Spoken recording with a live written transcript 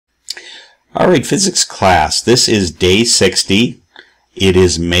All right, physics class, this is day 60. It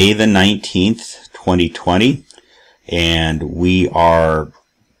is May the 19th, 2020, and we are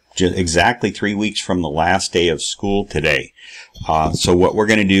exactly 3 weeks from the last day of school today. So what we're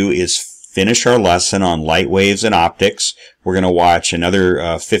going to do is finish our lesson on light waves and optics. We're going to watch another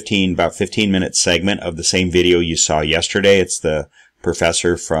about 15-minute segment of the same video you saw yesterday. It's the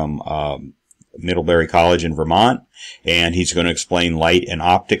professor from Middlebury College in Vermont, and he's going to explain light and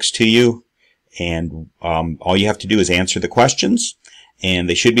optics to you. And all you have to do is answer the questions, and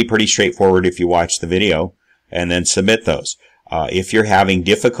they should be pretty straightforward if you watch the video, and then submit those. If you're having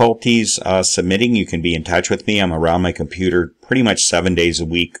difficulties submitting, you can be in touch with me. I'm around my computer pretty much 7 days a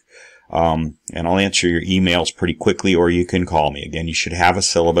week, and I'll answer your emails pretty quickly, or you can call me. Again, you should have a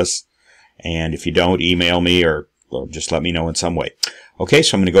syllabus, and if you don't, email me or just let me know in some way. Okay,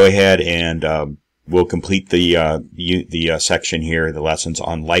 so I'm going to go ahead and we'll complete the section here, the lessons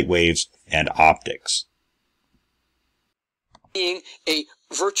on light waves and optics. Being a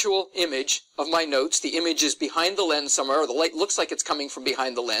virtual image of my notes. The image is behind the lens somewhere, or the light looks like it's coming from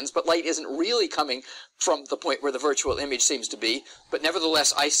behind the lens, but light isn't really coming from the point where the virtual image seems to be. But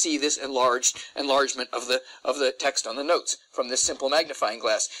nevertheless, I see this enlargement of the text on the notes from this simple magnifying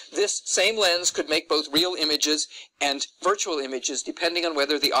glass. This same lens could make both real images and virtual images, depending on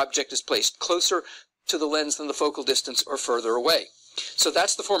whether the object is placed closer to the lens than the focal distance or further away. So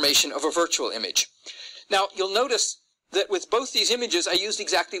that's the formation of a virtual image. Now, you'll notice that with both these images, I used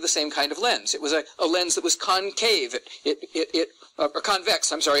exactly the same kind of lens. It was a lens that was concave, or convex,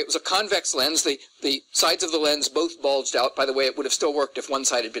 I'm sorry. It was a convex lens. The sides of the lens both bulged out. By the way, it would have still worked if one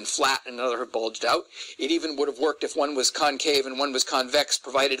side had been flat and another had bulged out. It even would have worked if one was concave and one was convex,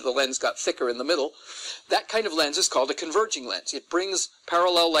 provided the lens got thicker in the middle. That kind of lens is called a converging lens. It brings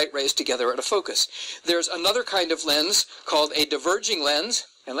parallel light rays together at a focus. There's another kind of lens called a diverging lens.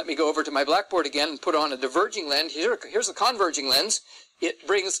 And let me go over to my blackboard again and put on a diverging lens. Here's a converging lens. It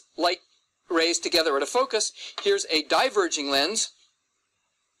brings light rays together at a focus. Here's a diverging lens.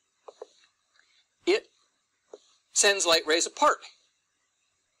 It sends light rays apart.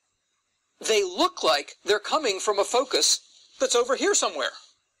 They look like they're coming from a focus that's over here somewhere.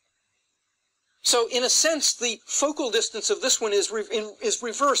 So in a sense, the focal distance of this one is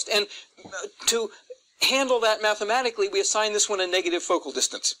reversed, and to handle that mathematically, we assign this one a negative focal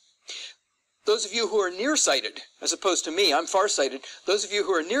distance. Those of you who are nearsighted, as opposed to me, I'm farsighted, those of you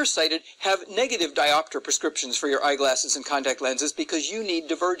who are nearsighted have negative diopter prescriptions for your eyeglasses and contact lenses because you need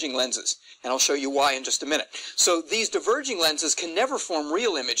diverging lenses. And I'll show you why in just a minute. So these diverging lenses can never form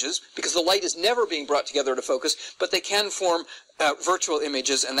real images because the light is never being brought together to focus, but they can form virtual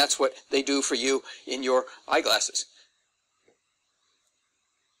images, and that's what they do for you in your eyeglasses.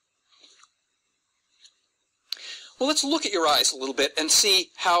 Well, let's look at your eyes a little bit and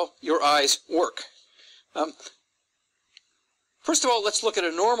see how your eyes work. First of all, let's look at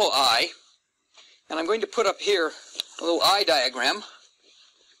a normal eye. And I'm going to put up here a little eye diagram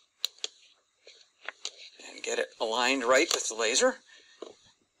and get it aligned right with the laser.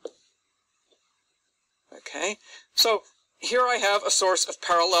 Okay, so here I have a source of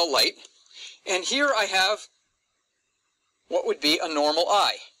parallel light, and here I have what would be a normal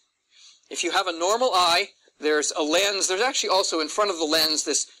eye. If you have a normal eye, there's a lens. There's actually also in front of the lens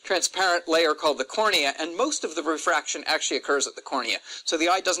this transparent layer called the cornea, and most of the refraction actually occurs at the cornea. So the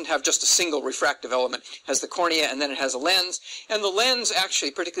eye doesn't have just a single refractive element. It has the cornea, and then it has a lens. And the lens actually,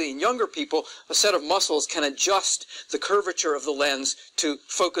 particularly in younger people, a set of muscles can adjust the curvature of the lens to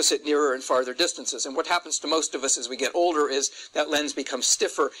focus at nearer and farther distances. And what happens to most of us as we get older is that lens becomes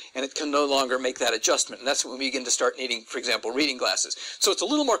stiffer, and it can no longer make that adjustment. And that's when we begin to start needing, for example, reading glasses. So it's a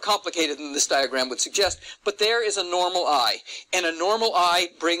little more complicated than this diagram would suggest, but there is a normal eye, and a normal eye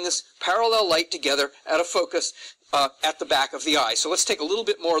brings parallel light together at a focus at the back of the eye. So let's take a little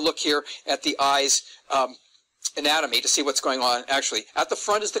bit more look here at the eye's anatomy to see what's going on. Actually, at the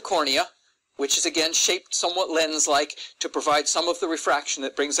front is the cornea, which is again shaped somewhat lens-like to provide some of the refraction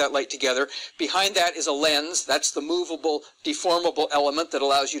that brings that light together. Behind that is a lens. That's the movable, deformable element that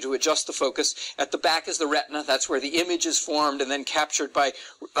allows you to adjust the focus. At the back is the retina. That's where the image is formed and then captured by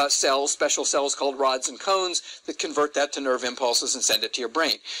cells, special cells called rods and cones that convert that to nerve impulses and send it to your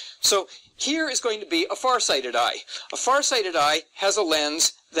brain. So here is going to be a farsighted eye. A farsighted eye has a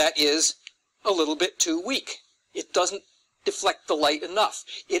lens that is a little bit too weak. It doesn't deflect the light enough.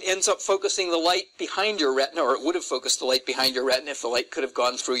 It ends up focusing the light behind your retina, or it would have focused the light behind your retina if the light could have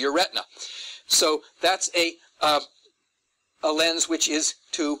gone through your retina. So that's a lens which is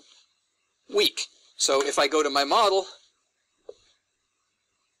too weak. So if I go to my model,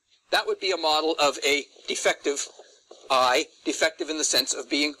 that would be a model of a defective eye, defective in the sense of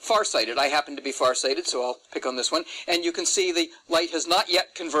being farsighted. I happen to be farsighted, so I'll pick on this one. And you can see the light has not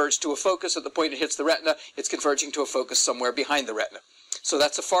yet converged to a focus at the point it hits the retina. It's converging to a focus somewhere behind the retina. So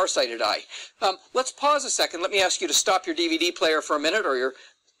that's a farsighted eye. Let's pause a second. Let me ask you to stop your DVD player for a minute, or your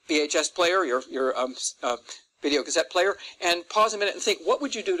VHS player, your video cassette player, and pause a minute and think, what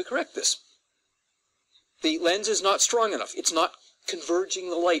would you do to correct this? The lens is not strong enough. It's not converging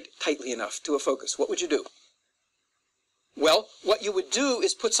the light tightly enough to a focus. What would you do? Well, what you would do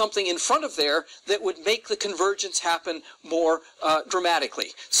is put something in front of there that would make the convergence happen more dramatically.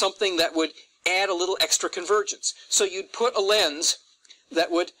 Something that would add a little extra convergence. So you'd put a lens that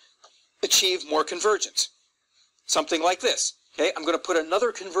would achieve more convergence. Something like this. Okay, I'm going to put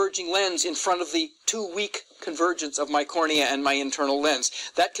another converging lens in front of the too weak convergence of my cornea and my internal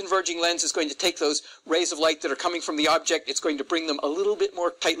lens. That converging lens is going to take those rays of light that are coming from the object, it's going to bring them a little bit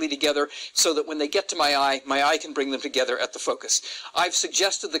more tightly together so that when they get to my eye can bring them together at the focus. I've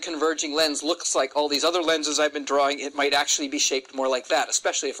suggested the converging lens looks like all these other lenses I've been drawing. It might actually be shaped more like that,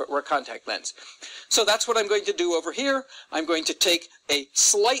 especially if it were a contact lens. So that's what I'm going to do over here. I'm going to take a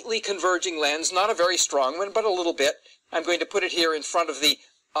slightly converging lens, not a very strong one, but a little bit. I'm going to put it here in front of the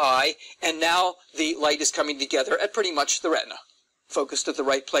eye, and now the light is coming together at pretty much the retina, focused at the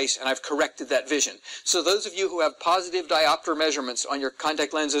right place, and I've corrected that vision. So those of you who have positive diopter measurements on your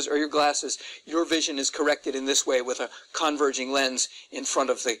contact lenses or your glasses, your vision is corrected in this way with a converging lens in front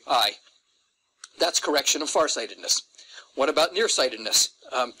of the eye. That's correction of farsightedness. What about nearsightedness?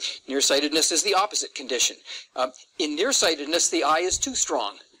 Nearsightedness is the opposite condition. In nearsightedness, the eye is too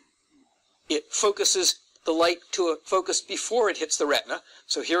strong. It focuses the light to a focus before it hits the retina.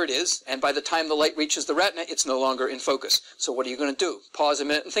 So here it is, and by the time the light reaches the retina, it's no longer in focus. So what are you going to do? Pause a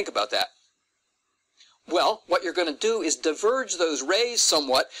minute and think about that. Well, what you're going to do is diverge those rays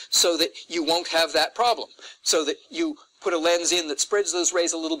somewhat so that you won't have that problem. So that you put a lens in that spreads those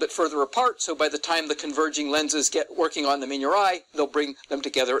rays a little bit further apart, so by the time the converging lenses get working on them in your eye, they'll bring them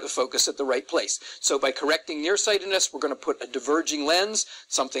together at the focus at the right place. So by correcting nearsightedness, we're going to put a diverging lens,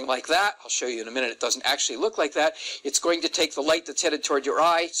 something like that. I'll show you in a minute. It doesn't actually look like that. It's going to take the light that's headed toward your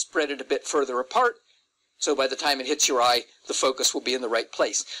eye, spread it a bit further apart, so by the time it hits your eye, the focus will be in the right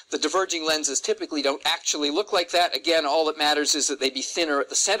place. The diverging lenses typically don't actually look like that. Again, all that matters is that they be thinner at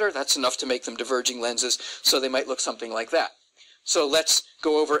the center. That's enough to make them diverging lenses, so they might look something like that. So let's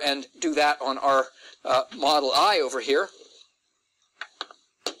go over and do that on our model eye over here.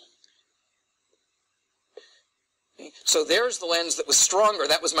 So there's the lens that was stronger.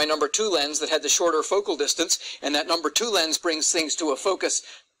 That was my number 2 lens that had the shorter focal distance, and that number 2 lens brings things to a focus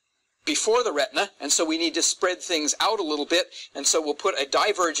before the retina, and so we need to spread things out a little bit, and so we'll put a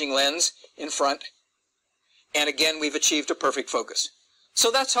diverging lens in front, and again we've achieved a perfect focus. So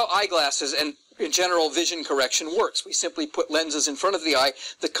that's how eyeglasses and in general vision correction works. We simply put lenses in front of the eye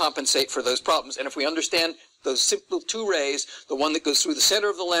that compensate for those problems, and if we understand those simple 2 rays, the one that goes through the center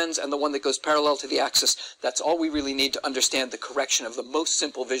of the lens and the one that goes parallel to the axis, that's all we really need to understand the correction of the most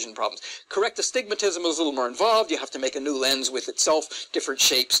simple vision problems. Correct astigmatism is a little more involved. You have to make a new lens with itself, different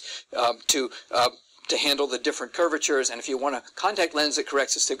shapes to handle the different curvatures, and if you want a contact lens that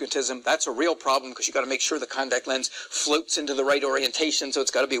corrects astigmatism, that's a real problem because you've got to make sure the contact lens floats into the right orientation, so it's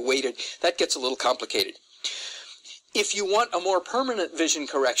got to be weighted. That gets a little complicated. If you want a more permanent vision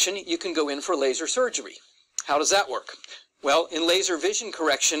correction, you can go in for laser surgery. How does that work? Well, in laser vision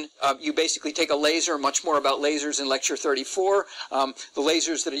correction, you basically take a laser, much more about lasers in lecture 34. The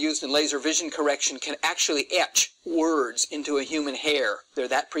lasers that are used in laser vision correction can actually etch words into a human hair. They're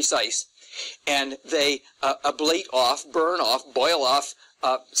that precise. And they ablate off, burn off, boil off,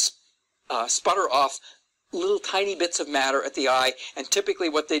 sputter off little tiny bits of matter at the eye. And typically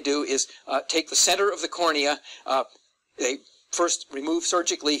what they do is take the center of the cornea, they first remove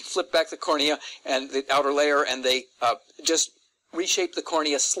surgically, flip back the cornea and the outer layer, and they just reshape the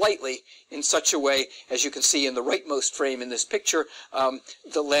cornea slightly in such a way, as you can see in the rightmost frame in this picture,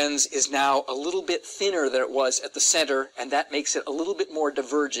 the lens is now a little bit thinner than it was at the center, and that makes it a little bit more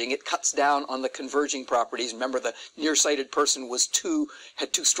diverging. It cuts down on the converging properties. Remember, the nearsighted person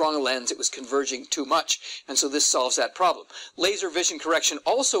had too strong a lens. It was converging too much, and so this solves that problem. Laser vision correction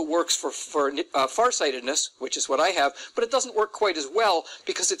also works for farsightedness, which is what I have, but it doesn't work quite as well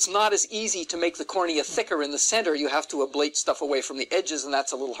because it's not as easy to make the cornea thicker in the center. You have to ablate stuff away from the edges, and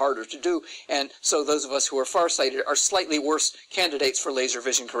that's a little harder to do. And so those of us who are farsighted are slightly worse candidates for laser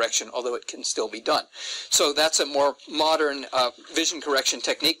vision correction, although it can still be done. So that's a more modern vision correction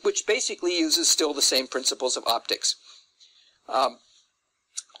technique, which basically uses still the same principles of optics.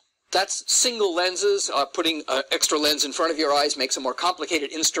 That's single lenses. Putting an extra lens in front of your eyes makes a more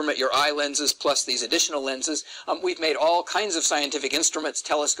complicated instrument, your eye lenses plus these additional lenses. We've made all kinds of scientific instruments,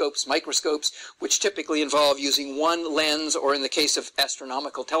 telescopes, microscopes, which typically involve using one lens, or in the case of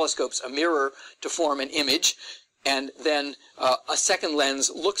astronomical telescopes, a mirror to form an image. And then a second lens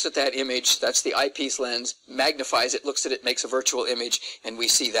looks at that image, that's the eyepiece lens, magnifies it, looks at it, makes a virtual image, and we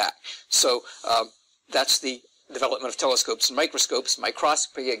see that. So that's the development of telescopes and microscopes.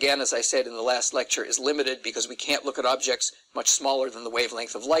 Microscopy, again, as I said in the last lecture, is limited because we can't look at objects much smaller than the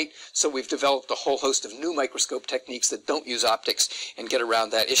wavelength of light, so we've developed a whole host of new microscope techniques that don't use optics and get around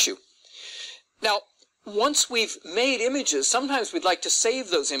that issue. Now, once we've made images, sometimes we'd like to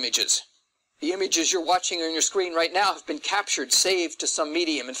save those images. The images you're watching on your screen right now have been captured, saved to some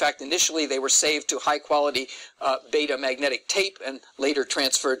medium. In fact, initially they were saved to high-quality beta magnetic tape and later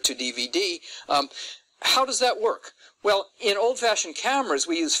transferred to DVD. How does that work? Well, in old-fashioned cameras,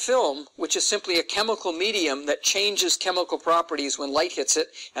 we use film, which is simply a chemical medium that changes chemical properties when light hits it,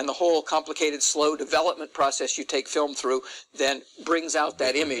 and the whole complicated, slow development process you take film through then brings out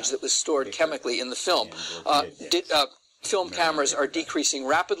that image that was stored chemically in the film. Film cameras are decreasing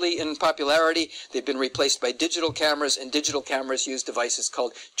rapidly in popularity. They've been replaced by digital cameras, and digital cameras use devices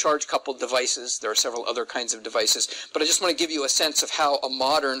called charge-coupled devices. There are several other kinds of devices. But I just want to give you a sense of how a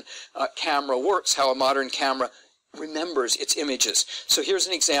modern camera works, how a modern camera remembers its images. So here's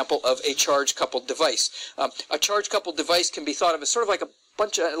an example of a charge-coupled device. A charge-coupled device can be thought of as sort of like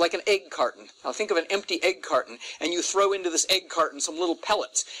like an egg carton. Now think of an empty egg carton, and you throw into this egg carton some little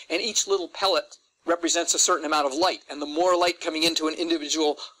pellets, and each little pellet represents a certain amount of light, and the more light coming into an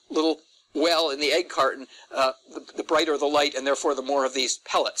individual little well in the egg carton, the brighter the light, and therefore the more of these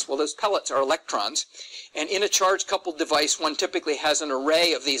pellets. Well, those pellets are electrons, and in a charge-coupled device, one typically has an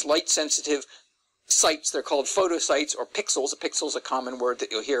array of these light-sensitive sites. They're called photosites, or pixels. A pixel is a common word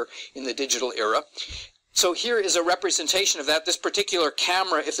that you'll hear in the digital era. So here is a representation of that. This particular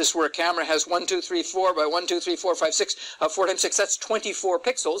camera, if this were a camera, has 1, 2, 3, 4 by 1, 2, 3, 4, 5, 6, 4 times 6. That's 24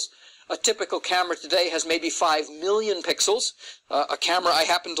 pixels. A typical camera today has maybe 5 million pixels. A camera I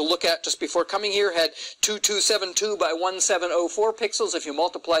happened to look at just before coming here had 2272 by 1704 pixels. If you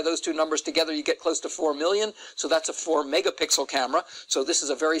multiply those two numbers together, you get close to 4 million. So that's a 4 megapixel camera. So this is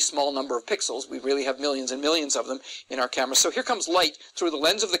a very small number of pixels. We really have millions and millions of them in our cameras. So here comes light through the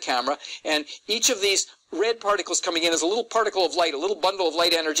lens of the camera, and each of these red particles coming in is a little particle of light, a little bundle of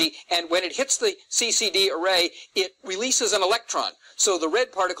light energy, and when it hits the CCD array, it releases an electron. So the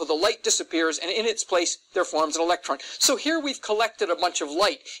red particle, the light disappears, and in its place there forms an electron. So here we've collected a bunch of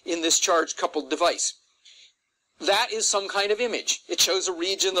light in this charge-coupled device. That is some kind of image. It shows a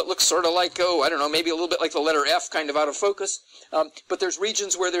region that looks sort of like, I don't know, maybe a little bit like the letter F, kind of out of focus. But there's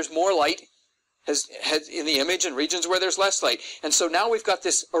regions where there's more light has in the image, and regions where there's less light. And so now we've got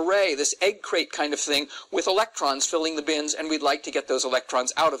this array, this egg crate kind of thing, with electrons filling the bins, and we'd like to get those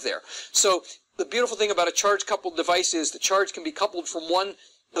electrons out of there. So the beautiful thing about a charge-coupled device is the charge can be coupled from one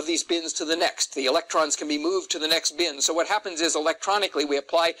of these bins to the next. The electrons can be moved to the next bin. So what happens is electronically we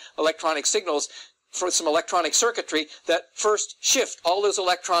apply electronic signals for some electronic circuitry that first shift all those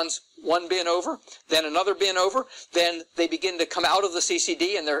electrons one bin over, then another bin over, then they begin to come out of the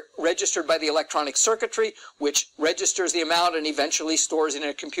CCD and they're registered by the electronic circuitry, which registers the amount and eventually stores in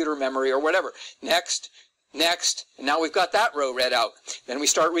a computer memory or whatever. Next, next, and now we've got that row read out. Then we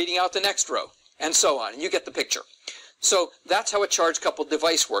start reading out the next row, and so on, and you get the picture. So that's how a charge-coupled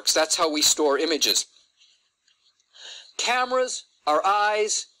device works. That's how we store images. Cameras, our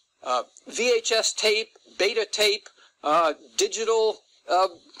eyes, VHS tape, beta tape, digital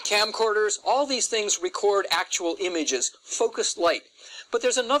camcorders, all these things record actual images, focused light. But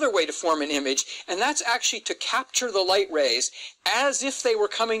there's another way to form an image, and that's actually to capture the light rays as if they were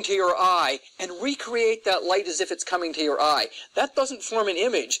coming to your eye and recreate that light as if it's coming to your eye. That doesn't form an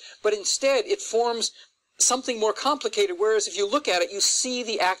image, but instead it forms something more complicated, whereas if you look at it, you see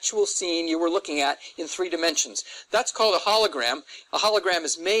the actual scene you were looking at in 3 dimensions. That's called a hologram. A hologram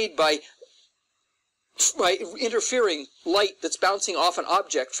is made by interfering light that's bouncing off an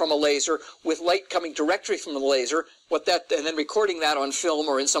object from a laser with light coming directly from the laser, and then recording that on film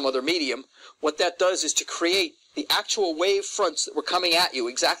or in some other medium. What that does is to create the actual wave fronts that were coming at you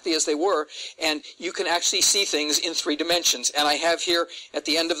exactly as they were, and you can actually see things in 3 dimensions. And I have here at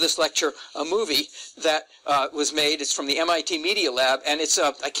the end of this lecture a movie that was made. It's from the MIT Media Lab, and it's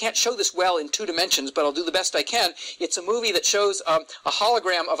I can't show this well in 2 dimensions, but I'll do the best I can. It's a movie that shows a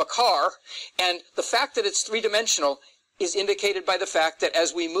hologram of a car, and the fact that it's 3-dimensional is indicated by the fact that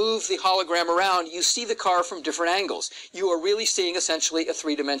as we move the hologram around, you see the car from different angles. You are really seeing essentially a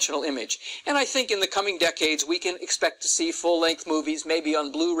three-dimensional image. And I think in the coming decades, we can expect to see full-length movies, maybe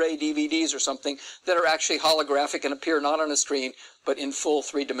on Blu-ray DVDs or something, that are actually holographic and appear not on a screen, but in full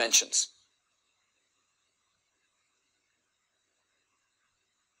 3 dimensions.